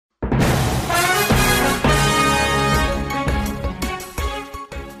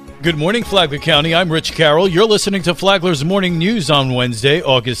Good morning, Flagler County. I'm Rich Carroll. You're listening to Flagler's Morning News on Wednesday,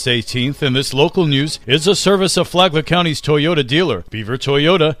 August 18th. And this local news is a service of Flagler County's Toyota dealer, Beaver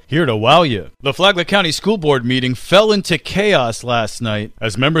Toyota, here to wow you. The Flagler County School Board meeting fell into chaos last night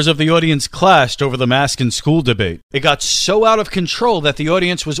as members of the audience clashed over the mask in school debate. It got so out of control that the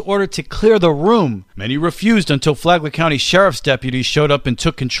audience was ordered to clear the room. Many refused until Flagler County Sheriff's deputies showed up and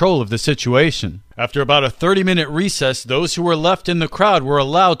took control of the situation. After about a 30-minute recess, those who were left in the crowd were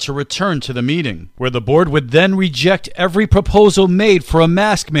allowed to return to the meeting, where the board would then reject every proposal made for a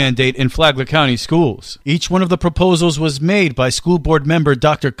mask mandate in Flagler County schools. Each one of the proposals was made by school board member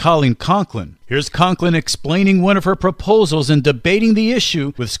Dr. Colleen Conklin. Here's Conklin explaining one of her proposals and debating the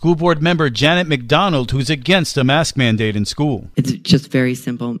issue with school board member Janet McDonald, who's against a mask mandate in school. It's just very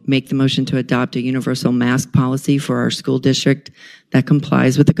simple. Make the motion to adopt a universal mask policy for our school district that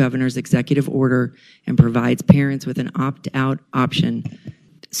complies with the governor's executive order and provides parents with an opt-out option.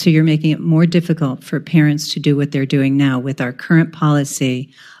 So you're making it more difficult for parents to do what they're doing now with our current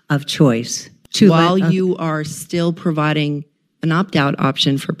policy of choice. While you are still providing an opt-out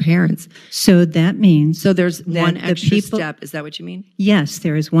option for parents. So that means... So there's one extra step. Is that what you mean? Yes,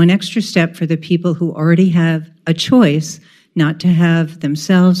 there is one extra step for the people who already have a choice not to have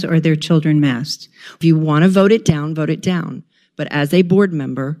themselves or their children masked. If you want to vote it down, vote it down. But as a board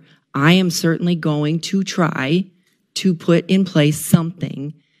member, I am certainly going to try to put in place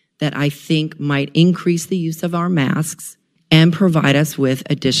something that I think might increase the use of our masks and provide us with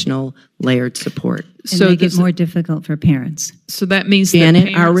additional layered support. And make it more difficult for parents. So that means Janet,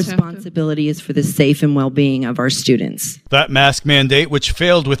 that our responsibility is for the safe and well-being of our students. That mask mandate, which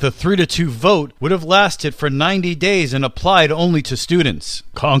failed with a 3-2 vote, would have lasted for 90 days and applied only to students.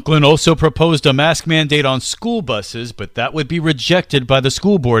 Conklin also proposed a mask mandate on school buses, but that would be rejected by the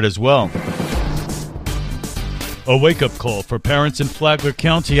school board as well. A wake-up call for parents in Flagler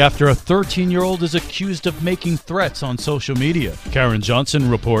County after a 13-year-old is accused of making threats on social media. Karen Johnson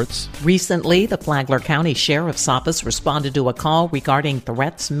reports. Recently, the Flagler County Sheriff's Office responded to a call regarding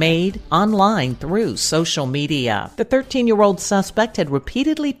threats made online through social media. The 13-year-old suspect had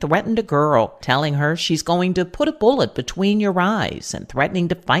repeatedly threatened a girl, telling her she's going to put a bullet between your eyes and threatening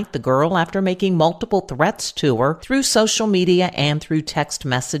to fight the girl after making multiple threats to her through social media and through text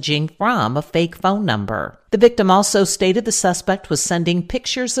messaging from a fake phone number. The victim also stated the suspect was sending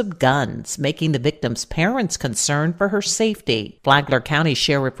pictures of guns, making the victim's parents concerned for her safety. Flagler County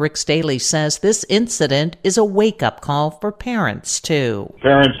Sheriff Rick Staley says this incident is a wake-up call for parents, too.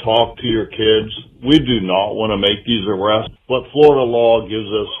 Parents, talk to your kids. We do not want to make these arrests, but Florida law gives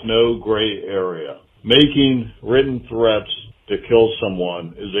us no gray area. Making written threats to kill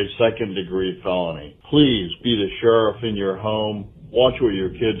someone is a second-degree felony. Please be the sheriff in your home. Watch what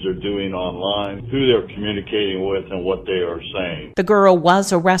your kids are doing online, who they're communicating with, and what they are saying. The girl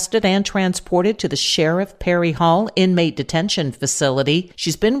was arrested and transported to the Sheriff Perry Hall Inmate Detention Facility.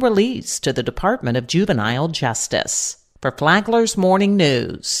 She's been released to the Department of Juvenile Justice. For Flagler's Morning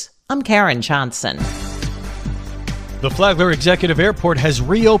News, I'm Karen Johnson. The Flagler Executive Airport has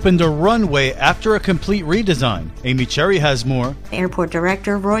reopened a runway after a complete redesign. Amy Cherry has more. Airport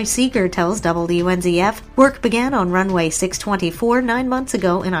Director Roy Seeger tells WNZF work began on runway 624 9 months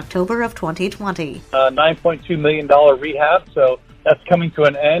ago in October of 2020. $9.2 million rehab, so that's coming to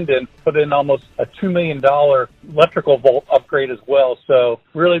an end, and put in almost a $2 million electrical vault upgrade as well. So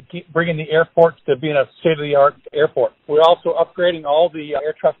really keep bringing the airport to being a state-of-the-art airport. We're also upgrading all the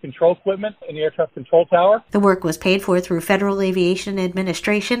air traffic control equipment in the air traffic control tower. The work was paid for through Federal Aviation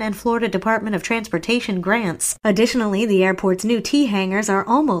Administration and Florida Department of Transportation grants. Additionally, the airport's new T hangars are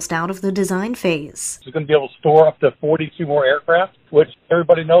almost out of the design phase. It's going to be able to store up to 42 more aircraft, which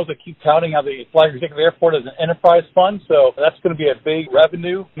everybody knows. They keep touting how the Flagler Executive Airport is an enterprise fund, so that's going to be a big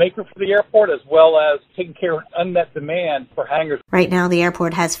revenue maker for the airport, as well as taking care of unmet demand for hangars. Right now, the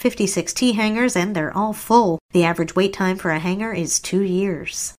airport has 56 T hangars, and they're all full. The average wait time for a hangar is 2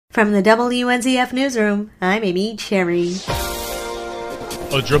 years. From the WNZF Newsroom, I'm Amy Cherry.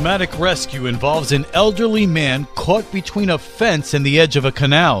 A dramatic rescue involves an elderly man caught between a fence and the edge of a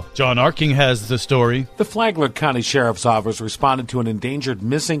canal. John Arking has the story. The Flagler County Sheriff's Office responded to an endangered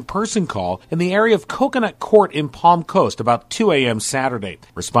missing person call in the area of Coconut Court in Palm Coast about 2 a.m. Saturday.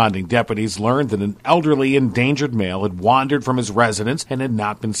 Responding deputies learned that an elderly endangered male had wandered from his residence and had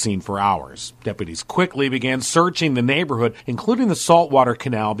not been seen for hours. Deputies quickly began searching the neighborhood, including the saltwater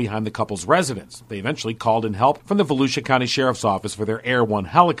canal behind the couple's residence. They eventually called in help from the Volusia County Sheriff's Office for their Air 1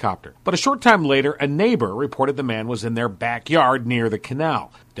 911 helicopter. But a short time later, a neighbor reported the man was in their backyard near the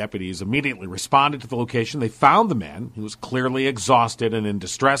canal. Deputies immediately responded to the location. They found the man, who was clearly exhausted and in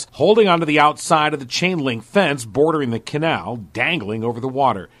distress, holding onto the outside of the chain-link fence bordering the canal, dangling over the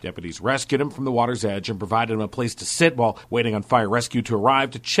water. Deputies rescued him from the water's edge and provided him a place to sit while waiting on fire rescue to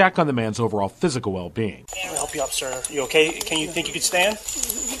arrive to check on the man's overall physical well-being. I'll help you up, sir. You okay? Can you think you could stand?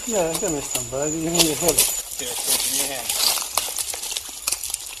 Yeah, give me some, bud. You need help. Here, take your hand.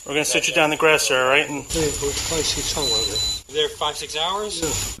 We're going to sit you down in the grass, sir, all right? And there 5-6 hours? Yeah.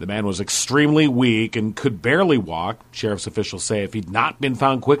 The man was extremely weak and could barely walk. Sheriff's officials say if he'd not been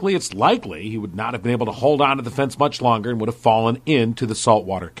found quickly, it's likely he would not have been able to hold on to the fence much longer and would have fallen into the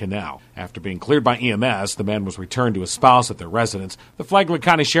saltwater canal. After being cleared by EMS, the man was returned to his spouse at their residence. The Flagler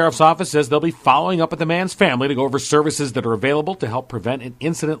County Sheriff's Office says they'll be following up with the man's family to go over services that are available to help prevent an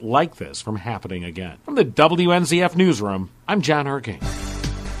incident like this from happening again. From the WNZF Newsroom, I'm John Hurricane.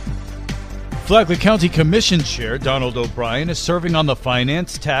 Flagler County Commission Chair Donald O'Brien is serving on the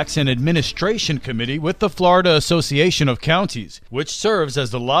Finance, Tax, and Administration Committee with the Florida Association of Counties, which serves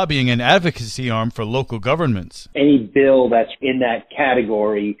as the lobbying and advocacy arm for local governments. Any bill that's in that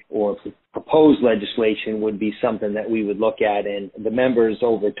category or proposed legislation would be something that we would look at, and the members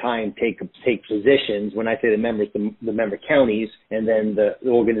over time take positions. When I say the members, the member counties, and then the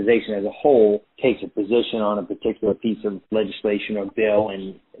organization as a whole takes a position on a particular piece of legislation or bill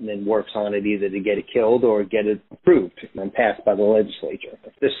and then works on it either to get it killed or get it approved and passed by the legislature.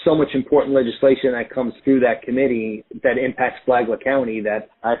 There's so much important legislation that comes through that committee that impacts Flagler County that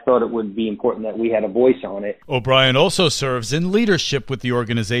I thought it would be important that we had a voice on it. O'Brien also serves in leadership with the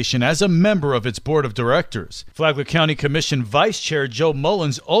organization as a member of its board of directors. Flagler County Commission Vice Chair Joe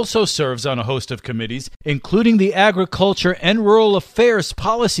Mullins also serves on a host of committees, including the Agriculture and Rural Affairs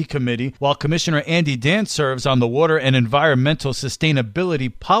Policy Committee, while Commissioner Andy Dance serves on the Water and Environmental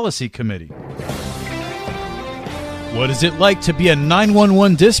Sustainability Policy Committee. What is it like to be a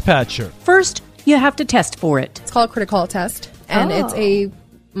 911 dispatcher? First, you have to test for it. It's called a critical call test, and it's a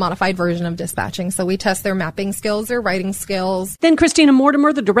modified version of dispatching. So we test their mapping skills, their writing skills. Then Christina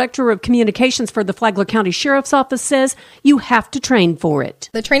Mortimer, the Director of Communications for the Flagler County Sheriff's Office, says you have to train for it.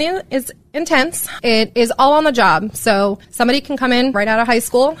 The training is intense. It is all on the job. So somebody can come in right out of high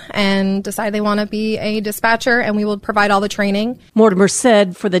school and decide they want to be a dispatcher, and we will provide all the training. Mortimer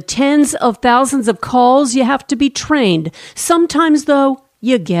said for the tens of thousands of calls, you have to be trained. Sometimes, though,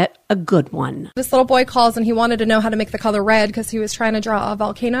 you get a good one. This little boy calls and he wanted to know how to make the color red because he was trying to draw a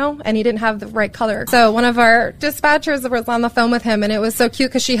volcano and he didn't have the right color. So one of our dispatchers was on the phone with him, and it was so cute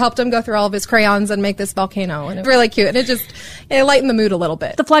because she helped him go through all of his crayons and make this volcano. And it was really cute, and it lightened the mood a little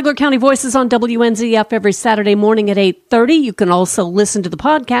bit. The Flagler County Voice is on WNZF every Saturday morning at 8:30. You can also listen to the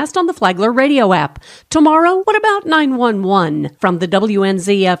podcast on the Flagler radio app. Tomorrow, what about 911? From the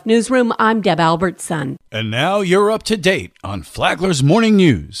WNZF Newsroom, I'm Deb Albertson. And now you're up to date on Flagler's Morning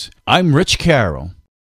News. I'm Rich Carroll.